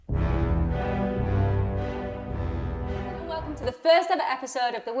to the first ever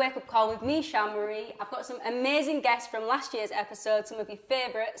episode of The Wake Up Call with me, Sian. I've got some amazing guests from last year's episode, some of your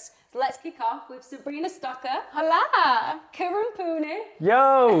favourites. So let's kick off with Sabrina Stocker. Hola! Kurran Pooni.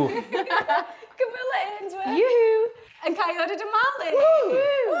 Yo! Camilla Ainsworth. Yoo-hoo! And Kayode Damali. Woo!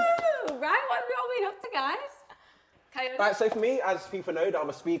 Woo! Right, what have we all been up to, guys? Kayode? Right, so for me, as people know, that I'm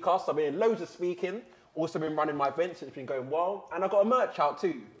a speaker, so I've been in loads of speaking, also been running my events, it's been going well, and I've got a merch out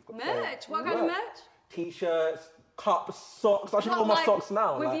too. Merch? What kind of merch? T-shirts, cups, socks. I should have all my socks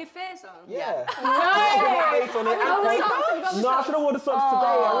now. With your face on? Yeah. No! My face on it. No, I should have worn the socks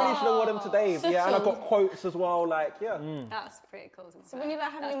today. I really should have worn them today. Subtle. Yeah, and I've got quotes as well, like, yeah. That's pretty cool. So when you're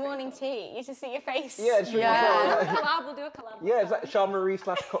like having your morning tea, you just see your face. Yeah, it's really We'll do a collab. Yeah, it's like Jean-Marie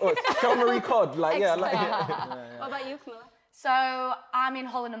Jean-Marie Cod, like, yeah. Like, What about you, Camilla? So I'm in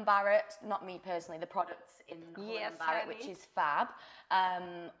Holland and Barrett, not me personally, the products in Holland and Barrett, which is fab.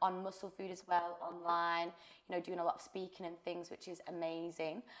 On Muscle Food as well, online, you know, doing a lot of speaking and things, which is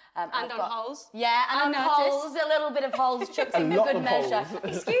amazing. And on Holes. Yeah, and on Holes, a little bit of Holes chucked in for good measure.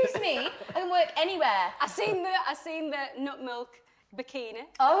 Excuse me, I can work anywhere. I seen the nut milk bikini.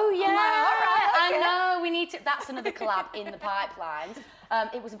 Oh yeah, all right, okay. I know. We need to. That's another collab in the pipelines.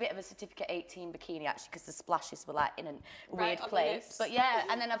 It was a bit of a certificate 18 bikini actually, because the splashes were like in a weird place. But yeah,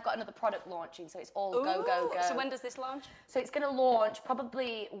 and then I've got another product launching, so it's all go. So when does this launch? So it's going to launch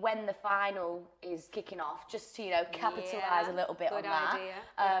probably when the final is kicking off, just to capitalise a little bit on that. Good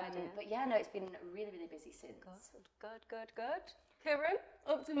idea. But yeah, no, it's been really busy since. Good. Kurran,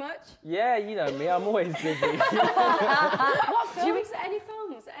 up to much? Yeah, you know me, I'm always busy. What films? Any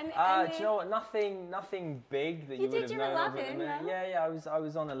films? Do you know what? Nothing big that you would have your known of. Aladdin, no? Yeah. I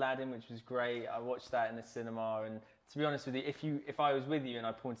was on Aladdin, which was great. I watched that in the cinema, and to be honest with you, if I was with you and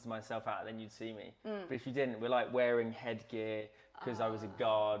I pointed myself out, then you'd see me. But if you didn't, we're like wearing headgear because I was a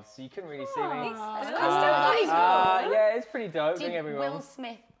guard, so you couldn't really see me. Yeah, it's pretty dope. Bring everyone. Will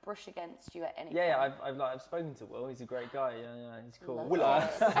Smith brush against you at any point? Yeah, I've spoken to Will. He's a great guy. Yeah, he's cool.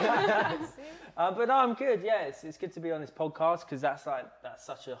 But no, I'm good. Yeah, it's good to be on this podcast because that's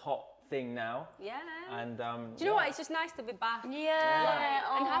such a hot thing now. Yeah. And do you know what? It's just nice to be back. Yeah.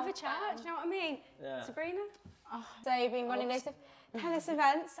 And have a chat. Do you know what I mean? Yeah. Sabrina? So you've been running loads of tennis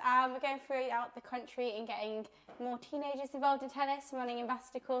events. We're going throughout the country and getting more teenagers involved in tennis and running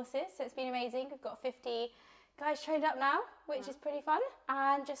ambassador courses. So it's been amazing. We've got 50 guys trained up now, which is pretty fun.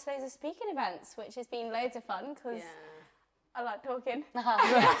 And just loads of speaking events, which has been loads of fun because I like talking.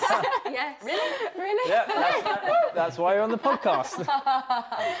 Yes. Really? Yeah, that's why you're on the podcast.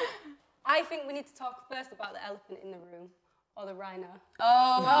 I think we need to talk first about the elephant in the room, or the rhino.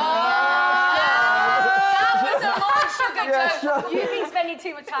 That was a Lord Sugar joke. You've been spending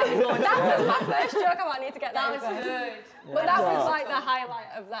too much time with Lord. That was my first joke. I might need to get that. That was good. But that was like the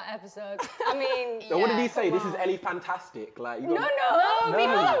highlight of that episode. I mean, So what did he say? This is Ellie Fantastic. Like, you got... No,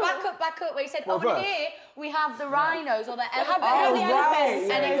 back up. Where he said, over here we have the rhinos or the elephants. Right.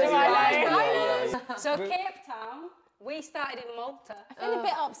 And it was rhinos. So Cape Town, we started in Malta. I feel a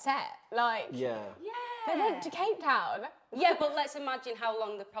bit upset. Like, Yeah. they went to Cape Town. Yeah, but let's imagine how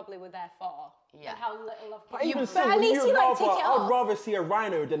long they probably were there for. Yeah. And how little of But Cape even Town. so, at least you, like, rather, tick it I'd off. rather see a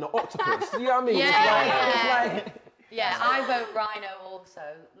rhino than an octopus. You know what I mean? Yeah. It's like... Yeah, I vote rhino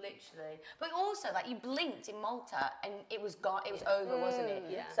also, literally. But also, like, you blinked in Malta and it was gone. It was over, wasn't it?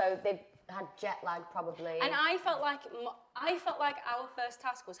 Yeah. So they've had jet lag probably. And I felt like our first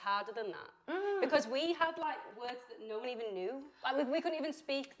task was harder than that because we had like words that no one even knew. Like we couldn't even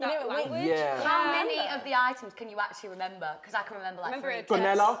speak that language. Yeah. How many of the items can you actually remember? Because I can remember like three.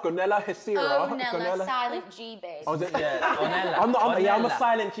 Gonella, Hesira. Gonella, silent G base. Oh, is it? Yeah, I'm a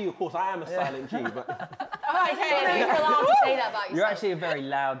silent G, of course. I am a silent G, but... I don't know if you're allowed to say that about yourself. You're actually a very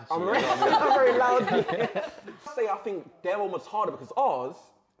loud G. I'm very loud. I think their one was harder because ours,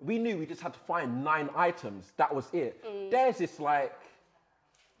 we knew we just had to find 9 items. That was it. There's this like,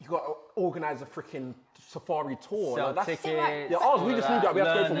 you got to organise a freaking safari tour. Sell like, tickets. Yeah, ours, we just knew that. We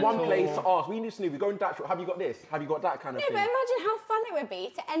had to go from one tour. place to ours. We just knew, we go in that, have you got this? Have you got that kind of thing? But imagine how fun it would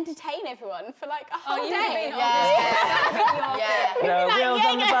be to entertain everyone for like a whole you day. mean Yeah. The wheels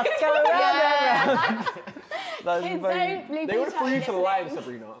on the bus go round and round. They would have threw you to the line,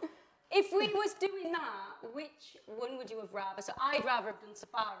 Sabrina. If we was doing that, which one would you have rather? So I'd rather have done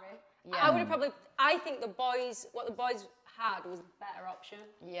safari. Yeah. I would have probably. I think what the boys had was a better option.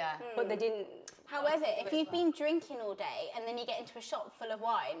 Yeah. But they didn't. However, if you've been drinking all day and then you get into a shop full of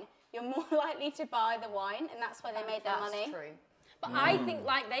wine, you're more likely to buy the wine, and that's where they made their money. That's true. But I think,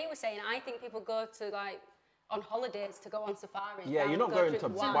 like they were saying, I think people go to like on holidays to go on safaris. Yeah, you're not go going through- to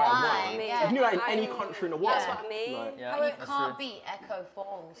Do buy you know what I wine. mean? Yeah. You can do that in I any mean, country in the world. That's what I mean. Like, Yeah, And you that's can't true. beat Echo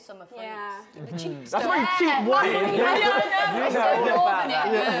Falls summer fruits. Yeah. Mm. The cheap That's stuff. very cheap wine. I know, it's know so all about northern, that.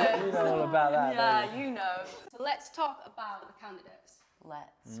 it works. You know all about that. don't Yeah, you? you know. So let's talk about the candidates.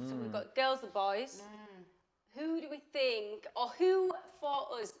 Let's. So we've got girls, the boys. Who do we think, or who for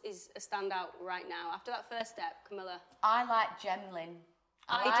us is a standout right now? After that first step, Camilla. I like Gemlin.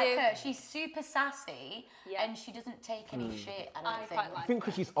 I like do. her. She's super sassy Yeah. and she doesn't take any shit. I I don't quite think. like I think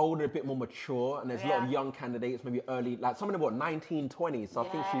because she's older, a bit more mature, and there's a lot of young candidates, maybe early, like some of them, 19, 20. So I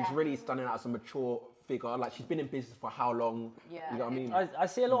think she's really standing out as a mature figure. Like she's been in business for how long? Yeah. You know what I mean? I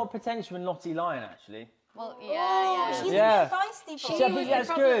see a lot of potential in Lottie Lyon actually. Well, She's Yeah. a feisty She boy. was the That's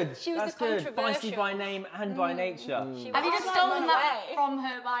problem- good. she was That's the good. controversial. Feisty by name and by nature. She Have you was- just I'd stolen run that away. from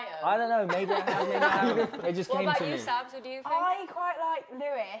her bio? I don't know. Maybe I have. Maybe I haven't. It just What came about to you, me. Sabs? Who do you think? I quite like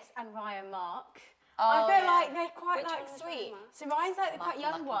Lewis and Ryan Mark. Oh, I feel yeah. like they're quite Which like one was sweet. Ryan Mark? So Ryan's like the quite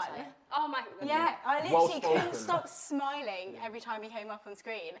Michael young one. McIntyre. Oh my. Yeah, I literally Well-spoken. couldn't stop smiling every time he came up on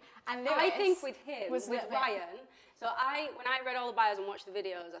screen. And Lewis I think with him, was a with little bit- Ryan. So when I read all the bios and watched the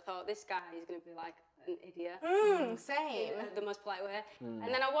videos, I thought this guy is going to be like an idiot. Same. In the most polite way. And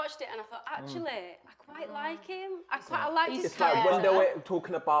then I watched it and I thought, actually, I quite like him. I liked his It's like when character. they were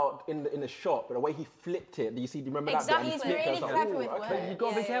talking about in the shop, the way he flipped it. Do you remember that? bit? Exactly. He He's flipped it, I really was clever "Ooh, with okay." words. You've got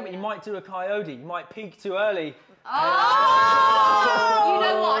to be Yeah, careful. yeah. You might do a coyote. You might peak too early. You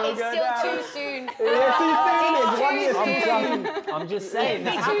know what? It's go still down. too soon. Yeah, too soon, It's it's 1 year too too soon. soon. I'm just saying.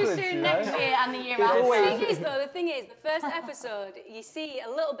 It'll This be too happens, soon you know? next year and the year It's after. always- The thing is, the first episode, you see a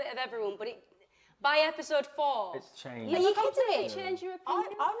little bit of everyone, but by episode 4, It's changed. you Are you completely kidding me? change your I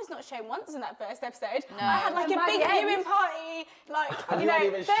opinion. was not shown once in that first episode. No. I had like And a by big the end- viewing party, like, And you you know, weren't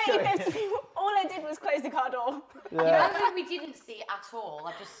even 30, shown. 50 people. All I did was close the car door. You know who we didn't see at all?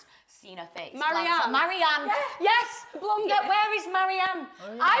 I've just seen her face. Marianne. Marianne. Yes. Blonde. Yeah, where is Marianne?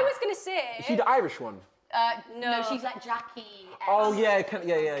 I was going to say... Is she the Irish one? No, she's like Jackie. Oh yeah,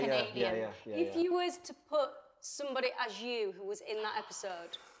 yeah. Canadian. If you was to put somebody as you who was in that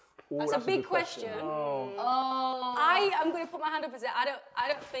episode, Ooh, that's a big good question. Oh. I am going to put my hand up and say I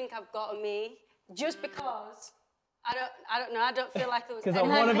don't think I've got a me, just because I don't know. I don't feel like there was. Because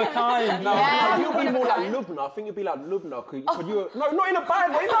I'm any- one of a kind. No, Yeah. you'll be more like Lubna. I think you'll be like Lubna. Could you? No, not in a bad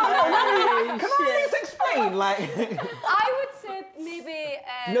way. No. Can I just explain? Like, I would say maybe.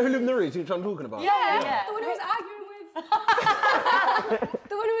 you know who Lubna is? Which I'm talking about. Yeah, the one who was arguing with.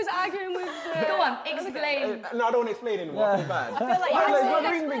 The one who was arguing with. Go on, explain. No, I don't want to explain anymore. I feel bad. I feel like Like, you like, have the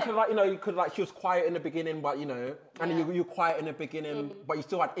to reason because, like, you know, you could, like, she was quiet in the beginning, but, you know, and you're quiet in the beginning, but you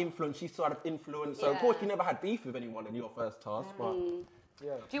still had influence. She still had influence. So, of course, you never had beef with anyone in your first task, but,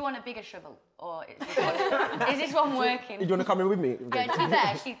 yeah. Do you want a bigger shovel, or is this one working? Do you want to come in with me? Yeah, to be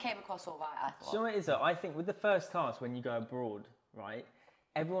fair, she came across all right, I Do you thought. know what it is though? I think with the first task, when you go abroad, right,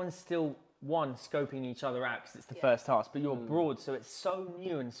 everyone's still, scoping each other out because it's the first task, but you're abroad, so it's so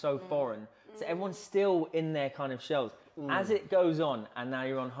new and so foreign. So everyone's still in their kind of shells. As it goes on, and now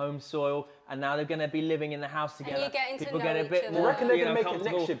you're on home soil, and now they're going to be living in the house together. you're getting to People know get a each bit other. Do you more, reckon they're going to make it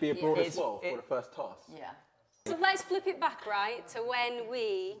comfortable. next year be abroad as It's- well for the first task? Yeah. So let's flip it back, right, to when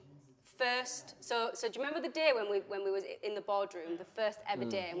we first. So do you remember the day when we was in the boardroom, the first ever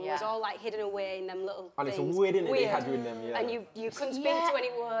day, and we was Yeah. all like hidden away in them little And it's things. weird, innit? They had you in them, yeah. And you couldn't speak to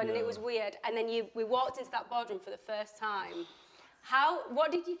anyone, and it was weird. And then we walked into that boardroom for the first time.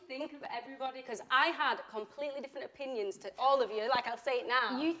 What did you think of everybody? Because I had completely different opinions to all of you. Like, I'll say it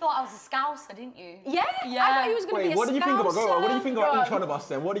now. You thought I was a scouser, didn't you? Yeah, Yeah. I thought he was going to be Wait, a what do you think about? Go on, what do you think about Scouser. each one of us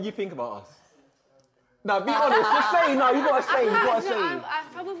then? What do you think about us? No, be honest. Just say. No, you gotta say. You gotta say. I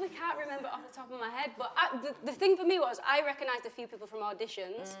probably can't remember off the top of my head, but the thing for me was I recognised a few people from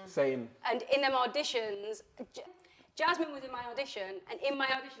auditions, Same. and in them auditions, Jasmine was in my audition, and in my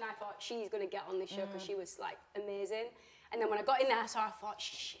audition I thought she's going to get on this show because she was like amazing, and then when I got in there, I thought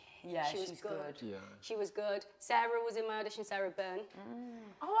shit. Yeah, she was she's good. Yeah. She was good. Sarah was in my audition, Sarah Byrne.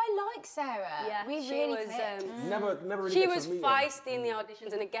 Oh, I like Sarah. Yeah, we she really was. clicked. Never really. She get to was meet her. feisty in the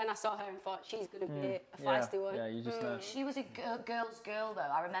auditions, and again I saw her and thought she's going to be a feisty one. Yeah, you just know. She was a girl's girl though.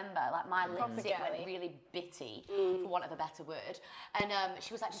 I remember, like my lipstick went girly. really bitty, for want of a better word. And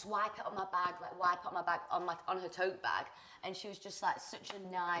she was like, just wipe it on my bag, on her tote bag. And she was just like such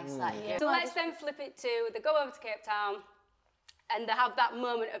a nice girl. So let's then flip it to they go over to Cape Town, and they have that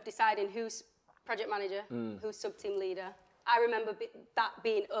moment of deciding who's project manager, who's sub-team leader. I remember that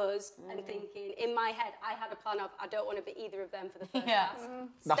being us and thinking, in my head, I had a plan of, I don't want to be either of them for the first Yeah. task.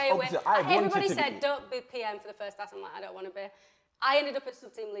 That's Stay away. opposite. I wanted Everybody to said, be. don't be PM for the first task. I'm like, I don't want to be. I ended up as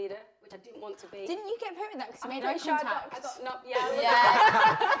sub-team leader, which I didn't want to be. Didn't you get put with that because you made I'm eye pretty sure contact? I got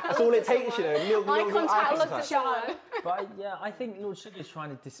no, That's all it takes, you know. Eye contact, looked at someone. Sian. But I think Lord Sugar's trying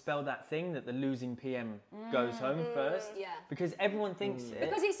to dispel that thing that the losing PM goes home first. Yeah. Because everyone thinks it.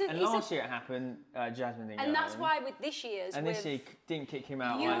 Because and last year it happened, Jasmine didn't And go that's home. why with this year's, And this year didn't kick him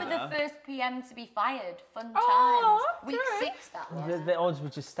out You were either. the first PM to be fired. Fun Oh, times. Week 6, that was. The odds were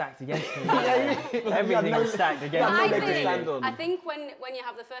just stacked against him. Everything was stacked against I him. think when you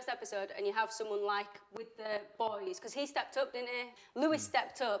have the first episode and you have someone like with the boys, because he stepped up, didn't he? Lewis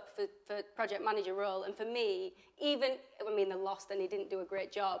stepped up for project manager role, and for me, even, I mean, they lost and he didn't do a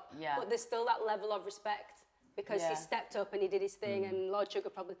great job, but there's still that level of respect because he stepped up and he did his thing, and Lord Sugar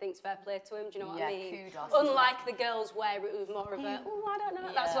probably thinks fair play to him, do you know what I mean? Kudos. Unlike the girls where it was more of a, oh, I don't know,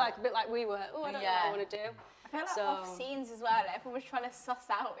 that's like a bit like we were, oh, I don't know what I want to do. I feel like off scenes as well, everyone was trying to suss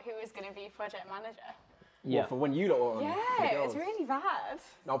out who was going to be project manager. Yeah. For when you lot were on. Yeah, it was really bad.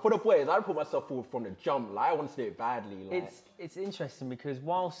 Now for the boys, I put myself forward from the jump. Like I want to do it badly. Like. It's interesting because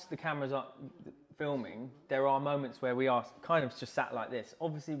whilst the cameras are filming, there are moments where we are kind of just sat like this.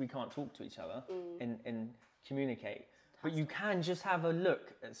 Obviously, we can't talk to each other and communicate, but you can just have a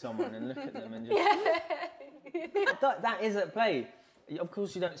look at someone and look at them and just. That is at play. Of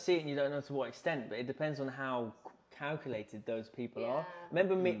course, you don't see it and you don't know to what extent, but it depends on how calculated those people are.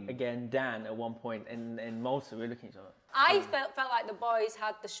 Remember me again, Dan, at one point in Malta, we were looking at each other. I felt like the boys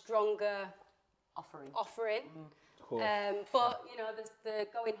had the stronger offering. But you know, there's the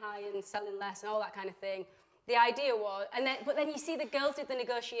going high and selling less and all that kind of thing. The idea was, but then you see the girls did the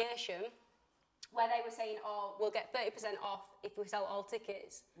negotiation where they were saying, "Oh, we'll get 30% off if we sell all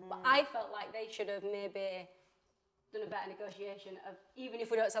tickets." But I felt like they should have maybe done a better negotiation of even if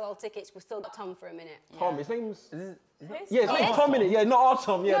we don't sell all tickets, we've still got Tom for a minute. Tom, his name's... Yeah, his name's Tom, innit? Yeah, not our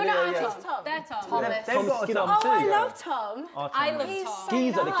Tom. Yeah, No, not our yeah. Tom. Tom. They're Tom. Thomas. They've got a Skinner. Tom too. I love Tom. I love He's Tom. so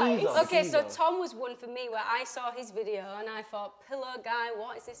Geezer, the nice. geezer. Okay, so Tom was one for me where I saw his video and I thought, pillow guy,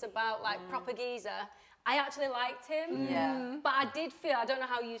 what is this about? Like proper geezer. I actually liked him. Yeah. But I did feel, I don't know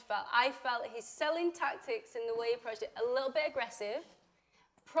how you felt, I felt his selling tactics and the way he approached it a little bit aggressive.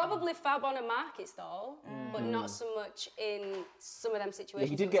 Probably fab on a market stall, but not so much in some of them situations. Yeah,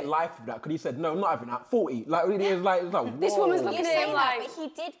 he did get life for that because he said, no, I'm not having that. 40. Like, it was like whoa. This woman's looking You at say him that, like... but he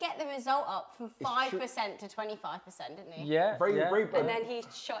did get the result up from 5% to 25%, didn't he? Yeah, Very, yeah. very And then he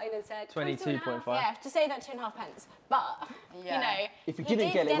shot in and said... 22.5. Yeah, to say that 2.5 pence. But, you know, If he he didn't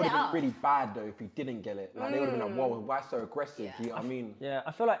did get it, it would it have up. been really bad though if he didn't get it. Like, they would have been like, whoa, why so aggressive? You know what I mean? Yeah,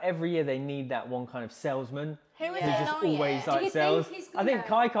 I feel like every year they need that one kind of salesman. Who was Who it just annoying? always Do you like think sells. he's I think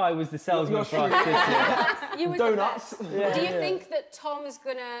gonna- Kai was the salesman for us this year. You was Donuts. the best. Yeah, Do you yeah. think that Tom's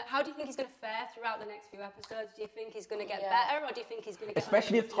gonna... How do you think he's gonna fare throughout the next few episodes? Do you think he's gonna get better or do you think he's gonna get...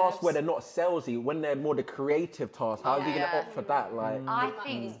 Especially on the everyone's tasks where they're nerves? not salesy, when they're more the creative tasks. How are you going to opt for that? Like, I I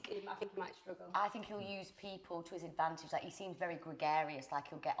think think he might struggle. I think he'll use people to his advantage. Like, he seems very gregarious, like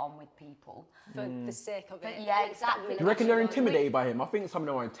he'll get on with people. For the sake of it. yeah, exactly. do you reckon they're intimidated by him? I think some of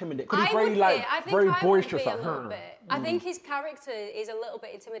them are intimidated. Because he's I very, would like, be. I think very I would boisterous. be a Like, little bit. I think his character is a little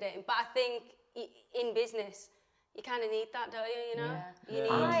bit intimidating, but I think in business, you kind of need that, don't you? You know, you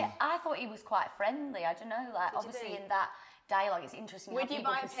need. I thought he was quite friendly. I don't know, like, What do you obviously think? in that dialogue, it's interesting. Would how you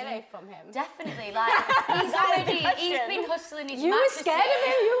people buy a perceive- pillow from him? Definitely, like, he's been hustling his You were mattresses. scared of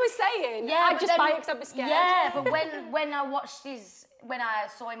him. You were saying, Yeah, I'd but just then- buy it because I'd be scared. Yeah, but when I watched when I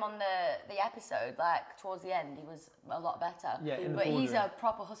saw him on the episode, like towards the end, he was a lot better. Yeah, in the but he's boardroom. a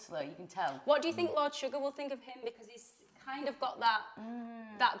proper hustler, you can tell. What do you think Lord Sugar will think of him because he's kind of got that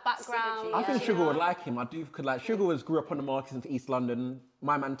background? I think you Sugar know? would like him. I do, because like Sugar grew up on the markets in East London.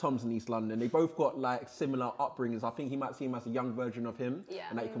 My man Tom's in East London. They both got like similar upbringings. I think he might see him as a young version of him, Yeah.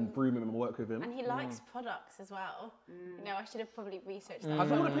 and that you can broom him and work with him. And he likes products as well. You know, I should have probably researched that. I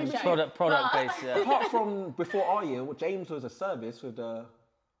think before the show. Product based, yeah. Apart from before our year, James was a service with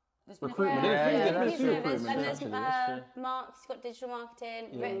recruitment. Yeah, Didn't he? yeah, Didn't he that's do true. recruitment, And there's actually? Mark, he's got digital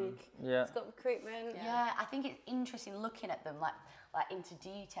marketing. Rick, Yeah. he's got recruitment. Yeah, I think it's interesting looking at them like into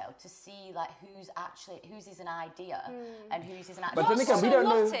detail to see like whose is an idea and whose is an actual. But then again, So we don't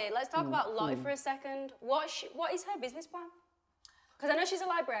know. Lottie, let's talk about Lottie for a second. What is her business plan? Because I know she's a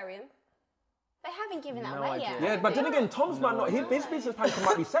librarian. They haven't given that No away idea. yet. Yeah, but then again, Tom's might not. His business plan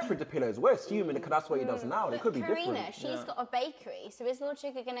might be separate to Pillows. We're assuming because that's what he does now. It could be Karina, different. she's got a bakery, so is Lord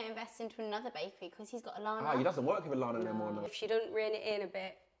Sugar going to invest into another bakery because he's got Alana? Ah, he doesn't work with Alana no more. No. If she doesn't rein it in a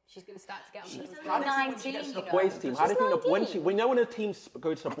bit, she's going to start to get on She's people's only nerves. 19, you The know. boys team. How do you think when 19. we know when the teams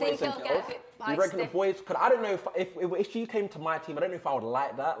go to the boys think and it'll get a girls? bit You reckon the feisty. boys? Because I don't know if she came to my team, I don't know if I would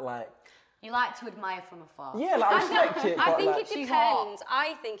like that. Like, You like to admire from afar. yeah, like I respect it. I but, think like, it she's depends.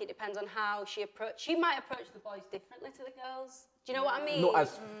 I think it depends on how she might approach the boys differently to the girls. Do you know what I mean? Not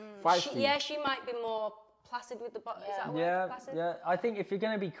as feisty. She might be more placid with the bottom. Is that a word? Yeah, Placid? yeah. I think if you're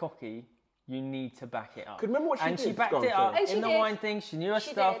going to be cocky, you need to back it up. Could remember what she and did? she backed Go on, it up sorry. And in she the did. wine thing. She knew her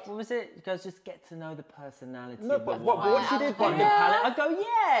She stuff. did. What was it? You guys just get to know the personality. No, of the but wine. what she did, And but the palate. I go,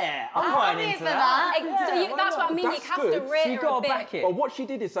 yeah, I'm quite into that. So that's what I mean. That's you have good. to rate So you her got a to bit. back it. But what she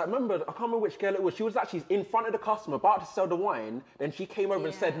did is that, remember, I can't remember which girl it was. She was actually in front of the customer, about to sell the wine. Then she came over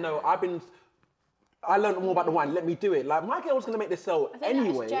and said, "No, I learned more about the wine. Let me do it." Like, my girl was gonna make this sell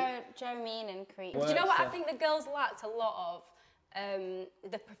anyway. That was Joe Mean and Creep. Do you know what I think the girls lacked a lot of?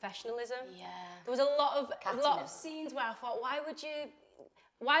 The professionalism. Yeah. There was a lot of scenes where I thought, why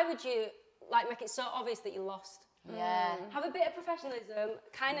would you like make it so obvious that you lost? Yeah. Have a bit of professionalism,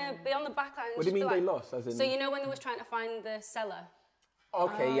 kind of be on the back line. What do you mean they lost? As in... So you know when they was trying to find the cellar.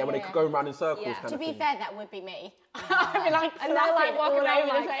 Okay, when they could go around in circles. Yeah. Kind To of be thing. fair, that would be me. I'd be like, And they're like walking all around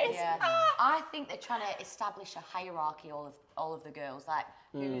over like the place. Yeah. I think they're trying to establish a hierarchy, all of the girls, like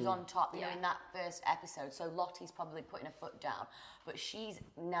who's on top, you know, in that first episode. So Lottie's probably putting her foot down, but she's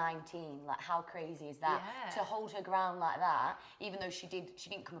 19. Like, how crazy is that? Yeah. To hold her ground like that, even though she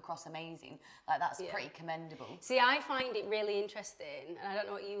didn't come across amazing. Like, that's pretty commendable. See, I find it really interesting, and I don't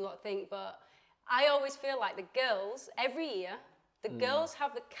know what you lot think, but I always feel like the girls, every year, the girls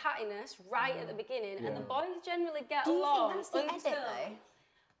have the cattiness right at the beginning, and the boys generally get Do you along think that's the edit until... though?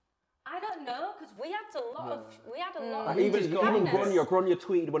 I don't know, because we had a lot of Like, even cattiness. Grania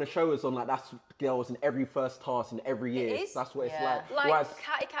tweeted when the show was on, like, that's girls in every first task in every year. is? That's what it's Yeah. like. Like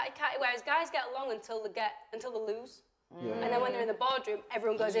catty, whereas guys get along until they lose. Yeah. And then when they're in the boardroom,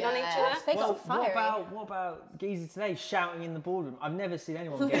 everyone goes in on each other. They got fiery. What about geezer today shouting in the boardroom? I've never seen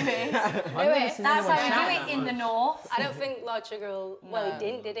anyone get it. That's That's anyone how shout we that do it in the much. north. I don't think Lord Sugar he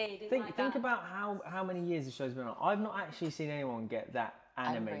didn't, did he? He didn't Think like that. about how many years the show's been on. I've not actually seen anyone get that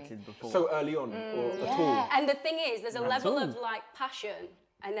animated before. So early on, or at all. And the thing is, there's a level all. of like passion,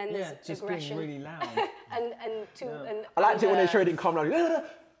 and then yeah, there's just aggression. being really loud. and I liked it when they anger. showed it in calm down.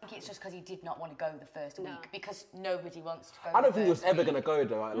 I think it's just because he did not want to go the first week, because nobody wants to go. I don't think he was the ever first going to go,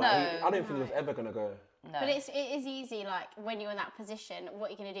 though. Like, No. I don't think he was ever going to go. week. No. But it is easy, like, when you're in that position, what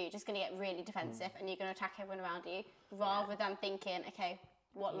you're going to do, you're just going to get really defensive and you're going to attack everyone around you, rather than thinking, okay,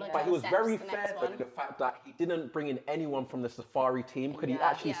 what logical But he was steps very the fair next though, one? in the fact that he didn't bring in anyone from the Safari team, because he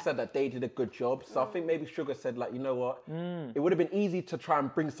actually said that they did a good job. So I think maybe Sugar said, like, you know what, it would have been easy to try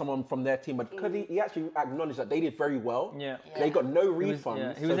and bring someone from their team, but because he actually acknowledged that they did very well, Yeah. they got no He was,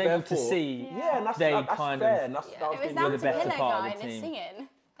 refunds. he was so able to therefore- see Yeah, and that's they that's kind fair. of- And that's, that It was was being down the to better Pillar part Guy of the and his team. singing.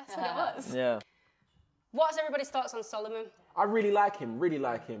 That's what it was. Yeah. What's everybody's thoughts on Solomon? I really like him,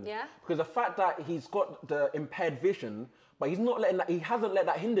 Yeah? Because the fact that he's got the impaired vision, but he's not letting that, he hasn't let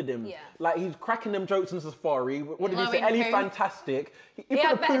that hinder him. Yeah. Like, he's cracking them jokes in Safari. What did he say? Blowing Ellie poo. Fantastic. He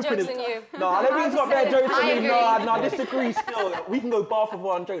had put a better poop in jokes his... than you. No, I don't think he's got better jokes I than him. agree. No, I disagree still. We can go bar for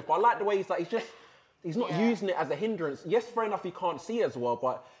bar on jokes, but I like the way he's like, he's not using it as a hindrance. Yes, fair enough, he can't see as well,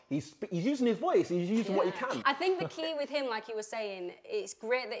 but he's using his voice. He's using what he can. I think the key with him, like you were saying, it's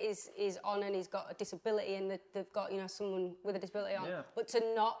great that he's on and he's got a disability and that they've got, someone with a disability on, but to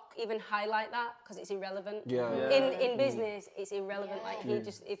not even highlight that because it's irrelevant. In business, it's irrelevant. Like he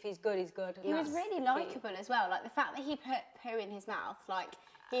just, if he's good, he's good. And He was that's really key. likeable as well. Like, the fact that he put poo in his mouth, like,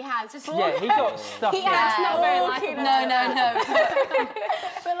 he has just... Yeah, he got stuck in. That's not very likeable. No.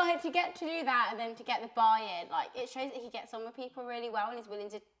 But, like, to get to do that and then to get the buy-in, like, it shows that he gets on with people really well and he's willing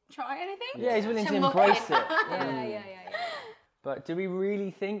to try anything. Yeah, he's willing to muck embrace in. it. Yeah. But do we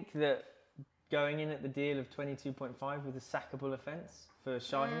really think that going in at the deal of 22.5 was a sackable offence for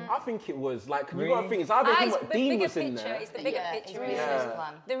Shaheen? I think it was. Like, you got Really? to think, it's either him It's or the Dean bigger was in picture. there. It's the bigger It's picture. really isn't it? his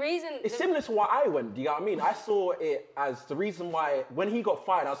plan. The reason... It's similar to why I went, do you know what I mean? I saw it as the reason why, when he got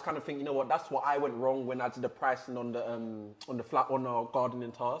fired, I was kind of thinking, you know what, that's what I went wrong when I did the pricing on the flat, on our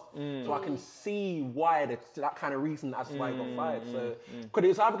gardening task. So I can see why, that kind of reason, that's why he got fired. So, because it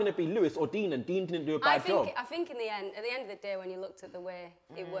was either going to be Lewis or Dean, and Dean didn't do a bad job. I think in the end, at the end of the day, when you looked at the way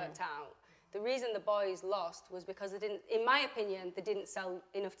it worked out, the reason the boys lost was because they didn't, in my opinion, they didn't sell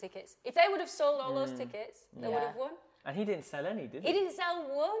enough tickets. If they would have sold all those tickets, they would have won. And he didn't sell any, did He he? didn't sell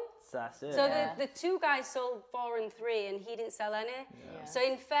one. That's it. So the two guys sold 4 and 3 and he didn't sell any. Yeah. So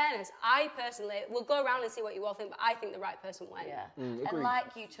in fairness, I personally, we'll go around and see what you all think, but I think the right person went. Yeah. And like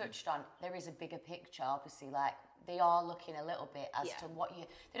you touched on, there is a bigger picture, obviously, like they are looking a little bit as to what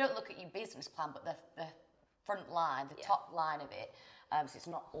they don't look at your business plan, but the front line, the top line of it. So it's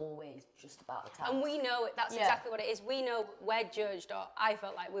not always just about the task. And we know that's exactly what it is. We know we're judged, or I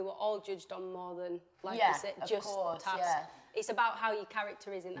felt like we were all judged on more than, like you said, just course, task. yeah. It's about how your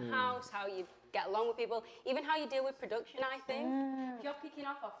character is in the house, how you get along with people. Even how you deal with production, I think. If you're kicking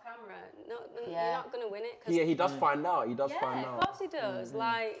off camera, you're not going to win it. Yeah, he does find out. He does find of out. course he does.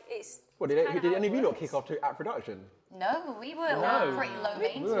 Like, it's... Well, did any of you lot kick off at production? No, we were all pretty low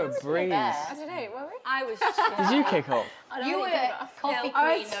maintenance. We were a breeze. I don't know, were we? I was... Did you kick off? You were coffee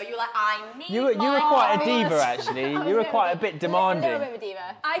queen, though. You were like, I need You were quite a diva, actually. You were quite a bit demanding. A little bit of a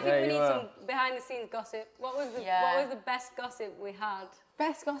diva. I think Yeah, we you need were. some behind-the-scenes gossip. What was the best gossip we had?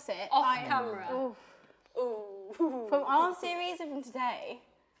 Best gossip. Off camera. Oof. Ooh. From our series or from today?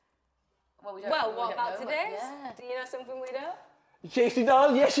 Well, What about today? Yeah. Do you know something we don't? Yes, she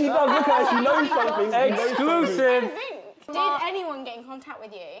does. Yes, she does. Look at her. She knows something. Exclusive. Did anyone get in contact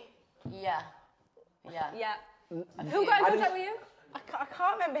with you? Yeah. Yeah. Who got in contact with you? I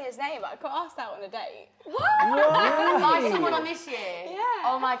can't remember his name, but I got asked out on a date. By someone on this year? Yeah.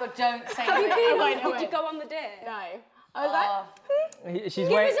 Oh my God, don't say Have you it. been? Did you go on the date? No. I was like, She's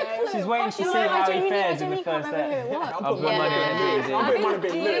Give us a clue. She's waiting to see no, I how he genuinely fares in the can't first remember who it day. was. I'm I'll putting put my money money on on Louis. Louis. I'm putting money on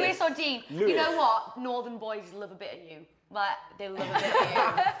Big Louis. Lewis or Dean? You know what? Northern boys love a bit of you. Like, they love a bit of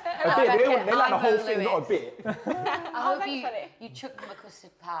you. A bit. They like the whole thing, not a bit. I hope that's funny. you chucked them a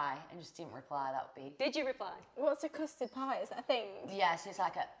custard pie and just didn't reply. That would be. Did you reply? What's a custard pie? Is that a thing? Yeah, so it's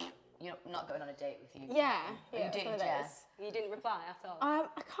like you're not going on a date with you. Yeah. You it's did, one of yeah. those. You didn't reply at all. I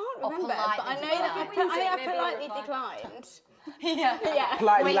can't Or remember, but I politely know that declined. I politely Maybe declined. Yeah. Yeah.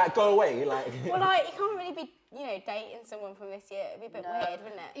 Politely, like, go away. Like. Well, like, you can't really be, dating someone from this year. It'd be a bit weird,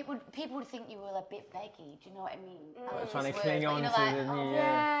 wouldn't it? People would think you were a bit beggy. Do you know what I mean? Trying to cling on to the new year.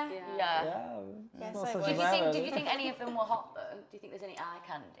 Yeah. Yeah. Yeah, Not so such weird. a Did you think any of them were hot though? Do you think there's any eye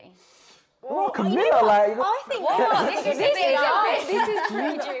candy? Oh, Camilla, like. I think This is a bit dark. This is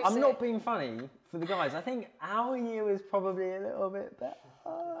pretty juicy. I'm not being funny for the guys. I think our year was probably a little bit better.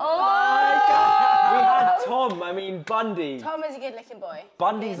 Oh! We had Tom, Bundy. Tom is a good-looking boy.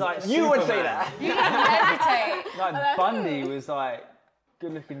 Bundy's like You would say Superman. that. You didn't hesitate. Like Bundy was like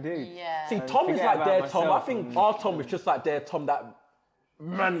good looking dude. Yeah. See, Tom is forget like about their Tom. I myself think and- our Tom is just like their Tom that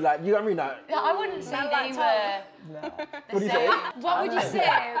man, like, you know what I mean? Like, Yeah, I wouldn't say like they Tom. were what do you say? What would you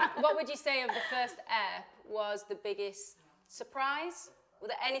say? What would you say of the first ep was the biggest surprise? Was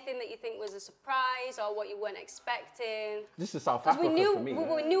there anything that you think was a surprise or what you weren't expecting? This is South Because Africa we for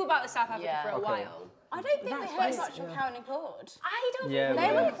me. knew about the South Africa Yeah. for a Okay. while. I don't think we heard much from Karen and Claude. I don't Yeah, They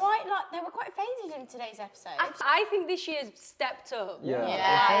we were were. quite faded in today's episode. I think this year's stepped up. Yeah.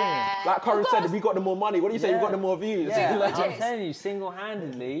 Yeah. Like Karen said, we got the more money. What do you say? We Yeah. got the more views. Yeah, Like, I'm telling you,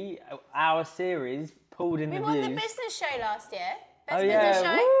 single-handedly, our series pulled in We the won views. the business show last year. Oh Best yeah,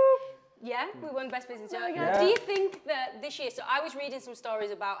 business show. woo! Yeah, we won Best Business Show. Yeah. Do you think that this year, so I was reading some stories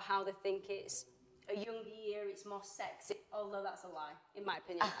about how they think it's a younger year, it's more sexy, although that's a lie, in my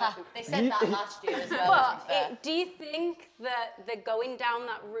opinion. I think. They said that last year as well. to be fair. But do you think that they're going down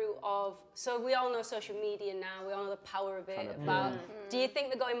that route of, so we all know social media now, we all know the power of it, do you think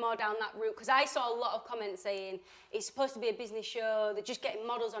they're going more down that route? Because I saw a lot of comments saying, it's supposed to be a business show, they're just getting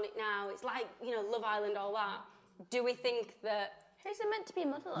models on it now, it's like, Love Island, all that. Do we think that... Who's it meant to be a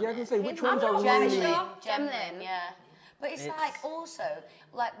model on? Yeah, I was it? gonna say, which Who's- ones are I'm not really- sure. Gemlin, yeah. But it's like also,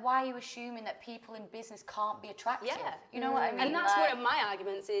 like, why are you assuming that people in business can't be attractive? Yeah. You know what I mean? And that's like, one of my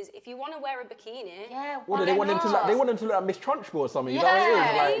arguments is, if you want to wear a bikini... Yeah, What why do they want not? them to look? They want them to look like Miss Trunchbull or something. You know what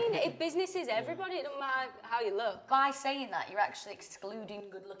I it is? mean, Like, if business is everybody, it don't matter how you look. By saying that, you're actually excluding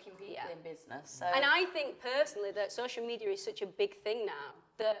good-looking people Yeah. in business. So. And I think personally that social media is such a big thing now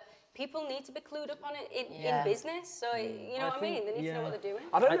that people need to be clued up on it in business. So you know what I mean? They need to know what they're doing.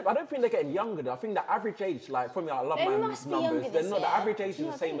 I don't think they're getting younger though. I think the average age, like for me, I love They my must be numbers. younger They're this not. The year. average age is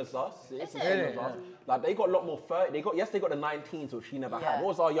the same as us. It's the same as us. Like they got a lot more 30. They got the 19s, which she never had. Yeah. What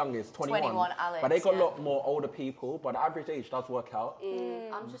was our youngest? 21. 21, Alex, But they got yeah. a lot more older people. But the average age does work out.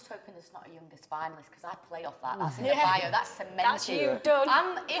 I'm just hoping there's not a youngest finalist because I play off that. That's in the bio. That's cemented. That's you, done.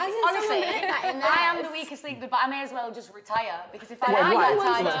 Honestly, someone put that in I am theirs? the weakest link, but I may as well just retire because if I Well, had right.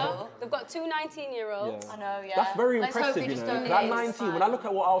 that So, title, they've got two 19-year-olds. I know, yeah. That's very Let's hope impressive, they you just know. don't That do it, 19. it's When I fine. look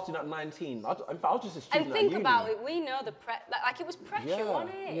at what I was doing at 19, in fact, I was just a student And at think uni. about it, we know the like it was pressure, Yeah.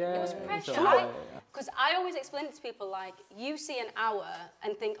 wasn't it? Yeah, It was it's pressure. alright. Because I always explain it to people like, you see an hour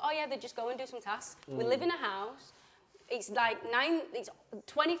and think, oh yeah, they just go and do some tasks. We live in a house. It's like it's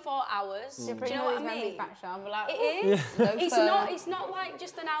 24 hours. Do you Bring know all what these I memories mean? back, Sean. We're like, It is. It's fur. It's not like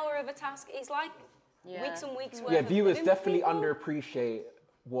just an hour of a task. It's like weeks and weeks worth. Yeah, of viewers living with definitely people. underappreciate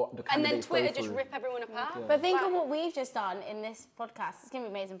what the And then candidates Twitter go just through. rip everyone apart. But think of what we've just done in this podcast. It's going to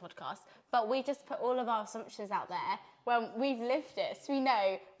be an amazing podcast. But we just put all of our assumptions out there. Well, we've lived it. So we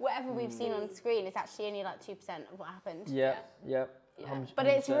know whatever we've seen on screen is actually only like 2% of what happened. Yep. But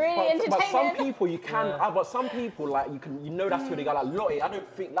it's really entertaining. But some people you can, but some people like you know that's who they got. Like Lottie, I don't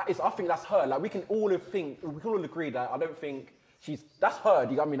think that is. I think that's her. Like we can all agree that I don't think that's her.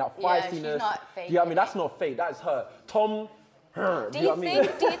 Do you know what I mean? That feistiness. She's not fake. Do you know what I mean? That's not fake. That's her. Tom, her. Do you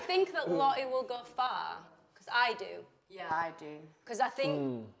think that Lottie will go far? Because I do. Yeah, I do. Because I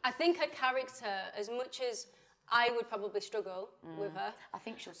think her character, as much as I would probably struggle with her. I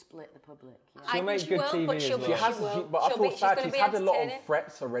think she'll split the public. Yeah. She'll make good TV as well. But I feel sad. She's had a lot of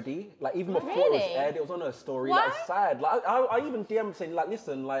threats already. Like even before it was aired, it was on her story. Like it's sad. Like I even DM'd saying like,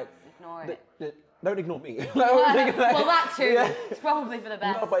 listen, like ignore it. Don't ignore me. Well, that too. Yeah. It's probably for the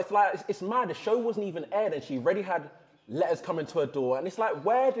best. No, but it's like it's mad. The show wasn't even aired, and she already had letters coming to her door, and it's like,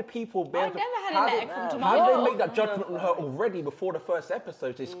 where did people? I've never had a letter come to my door. How did they make that judgment on her already before the first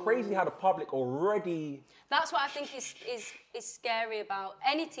episode? It's crazy how the public already. That's what I think is scary about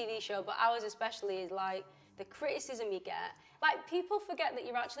any TV show, but ours especially, is like the criticism you get. Like people forget that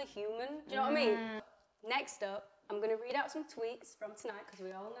you're actually human. Do you know what I mean? Next up, I'm going to read out some tweets from tonight because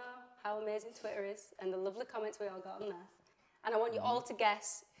we all know how amazing Twitter is and the lovely comments we all got on there. And I want you all to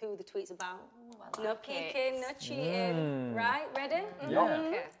guess who the tweet's about. Ooh, no peeking, no cheating. Right, ready? Yeah.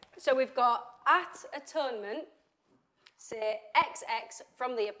 Okay. So we've got @Atonement, say XX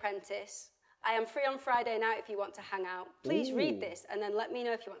from The Apprentice. I am free on Friday night if you want to hang out. Please read this and then let me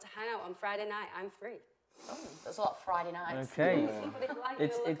know if you want to hang out on Friday night. I'm free. Oh, there's a lot of Friday nights. Okay. Somebody liking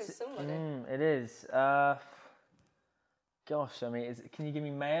the look of somebody. It is. Gosh, I mean, can you give me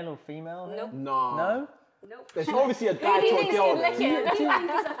male or female here? Nope. No? Nope. There's obviously a guy to a girl. Who do you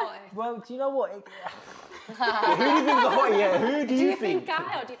think is a hottie? Well, do you know what? Who do you think is a hottie? Yeah, who do you think?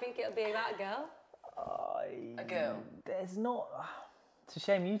 Guy or do you think it'll be about a girl? A girl. There's not. It's a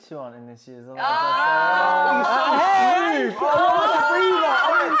shame you two aren't in this year's. Sabrina!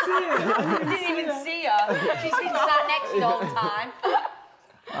 I didn't even see her. She's been sat next to you all the time.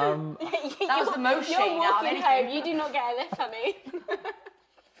 That was the most shade out of anything. Home, you do not get a lift, honey.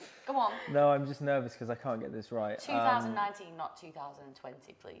 Go on. No, I'm just nervous because I can't get this right. 2019, not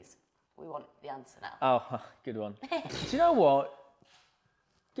 2020, please. We want the answer now. Oh, good one. Do you know what?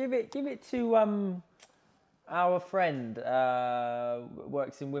 Give it to our friend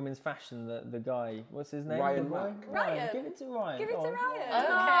works in women's fashion. The guy, what's his name? Ryan. Ryan. Give it to Ryan. Give it to Ryan. Okay.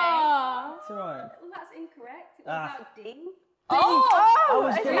 It's all right. Well, that's incorrect. It was about Dean. I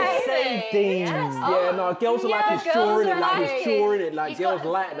was going to say Dean. Yes. Yeah, no, girls are like he's drawing it, like he's drawing it, like He's girls got a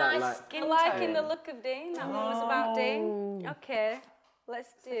like that, nice like. skin Liking tone. the look of Dean. That one was about Dean. Okay,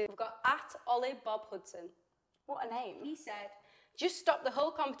 let's do. We've got @Ollie Bob Hudson. What a name. He said, just stop the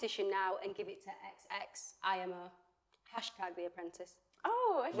whole competition now and give it to XX IMO. #The Apprentice.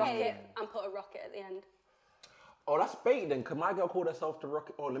 Oh, okay. Rocket, and put a rocket at the end. Oh, that's bait then. Can my girl call herself the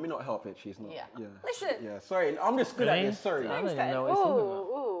Rocket? Oh, let me not help it. She's not. Yeah. Listen. Yeah, sorry. I'm just good at this. Sorry. I don't even know what he's talking about.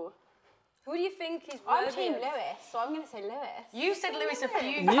 Ooh. Who do you think is I'm worthy Team of- Lewis, so I'm going to say Lewis. You said Lewis a few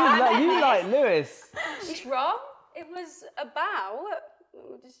You times. like Lewis. It's wrong. It was about,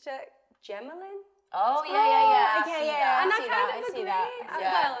 we'll just check, Gemelin. Oh, yeah. Okay, I see yeah. that. And I see kind that, of I see agree. that.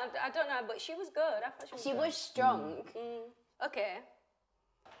 Yeah. Well, I don't know, but she was good. I thought she was She good. was strong. Okay.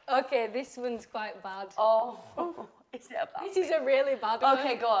 Okay, this one's quite bad. Oh. Is it a bad This is a really bad one.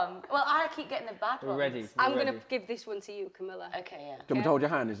 Okay, go on. Well, I keep getting the bad We're ones. ready. I'm going to give this one to you, Camilla. Okay, yeah. Do you want me to hold your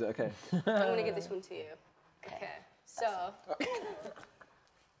hand? Is it okay? I'm going to give this one to you. Okay. So,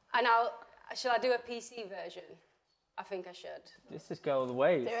 and shall I do a PC version? I think I should. Let's just go all the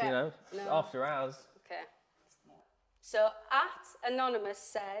way. It's, it. you know, it's No. after hours. Okay. So, @Anonymous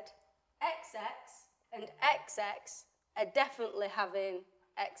said, XX and XX are definitely having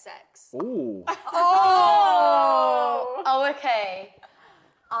XX. Ooh. Oh, okay.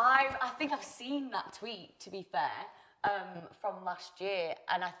 I think I've seen that tweet, to be fair, from last year,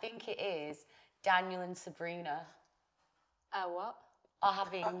 and I think it is Daniel and Sabrina What? are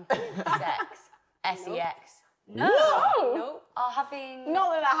having sex. SEX. No. Are having...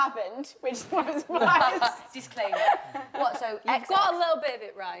 Not that happened, which is why I was surprised. Disclaimer. What, so You've XX? got a little bit of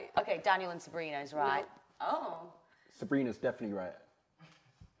it right. Okay, Daniel and Sabrina is right. Oh. Sabrina's definitely right.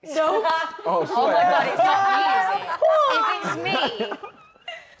 No. Oh, Oh sorry. my God, it's not me, is it? If it's me...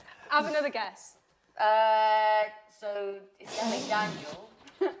 Have another guess. So it's definitely Daniel.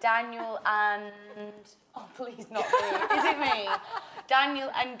 Daniel and... Oh, please not me. Is it me? Daniel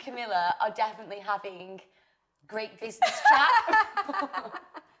and Camilla are definitely having great business chat.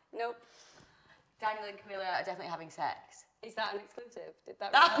 Nope. Daniel and Camilla are definitely having sex. Is that an exclusive? Did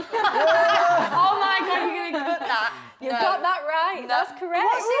that right? Oh my God, you're going to cut that. You got that right. That's correct.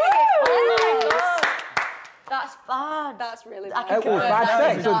 Was it? Oh my God. That's bad. That's really I bad. can It was confirm bad that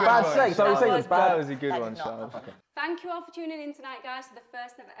sex. was It was not- bad sex. So I was saying it was That bad. was a good That one, did not Charles. happen. Thank you all for tuning in tonight, guys, to the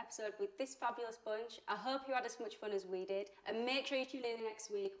first ever episode with this fabulous bunch. I hope you had as much fun as we did. And make sure you tune in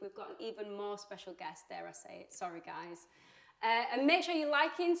next week. We've got an even more special guest, dare I say it. Sorry, guys. And make sure you're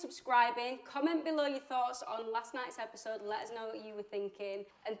liking, subscribing, comment below your thoughts on last night's episode, let us know what you were thinking,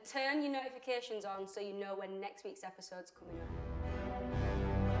 and turn your notifications on so you know when next week's episode's coming up.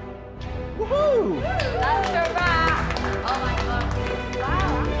 Woohoo! That's a wrap. Oh my god.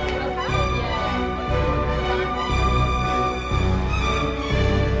 Wow.